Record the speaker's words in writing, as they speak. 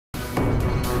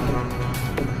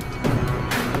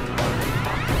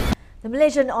The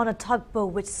Malaysian on a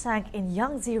tugboat which sank in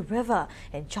Yangtze River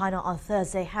in China on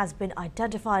Thursday has been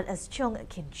identified as Cheong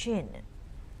Kin Chin.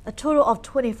 A total of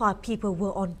 25 people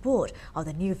were on board of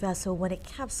the new vessel when it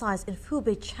capsized in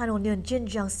Hubei Channel near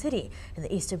Jinjiang City in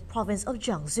the eastern province of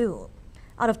Jiangsu.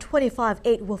 Out of 25,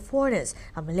 8 were foreigners,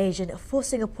 a Malaysian, 4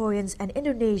 Singaporeans, an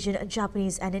Indonesian, a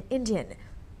Japanese and an Indian.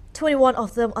 21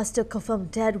 of them are still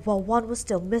confirmed dead, while 1 was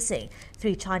still missing.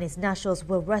 3 Chinese nationals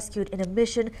were rescued in a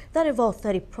mission that involved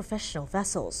 30 professional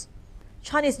vessels.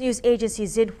 Chinese news agency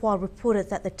Xinhua reported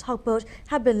that the tugboat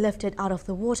had been lifted out of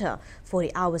the water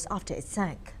 40 hours after it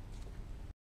sank.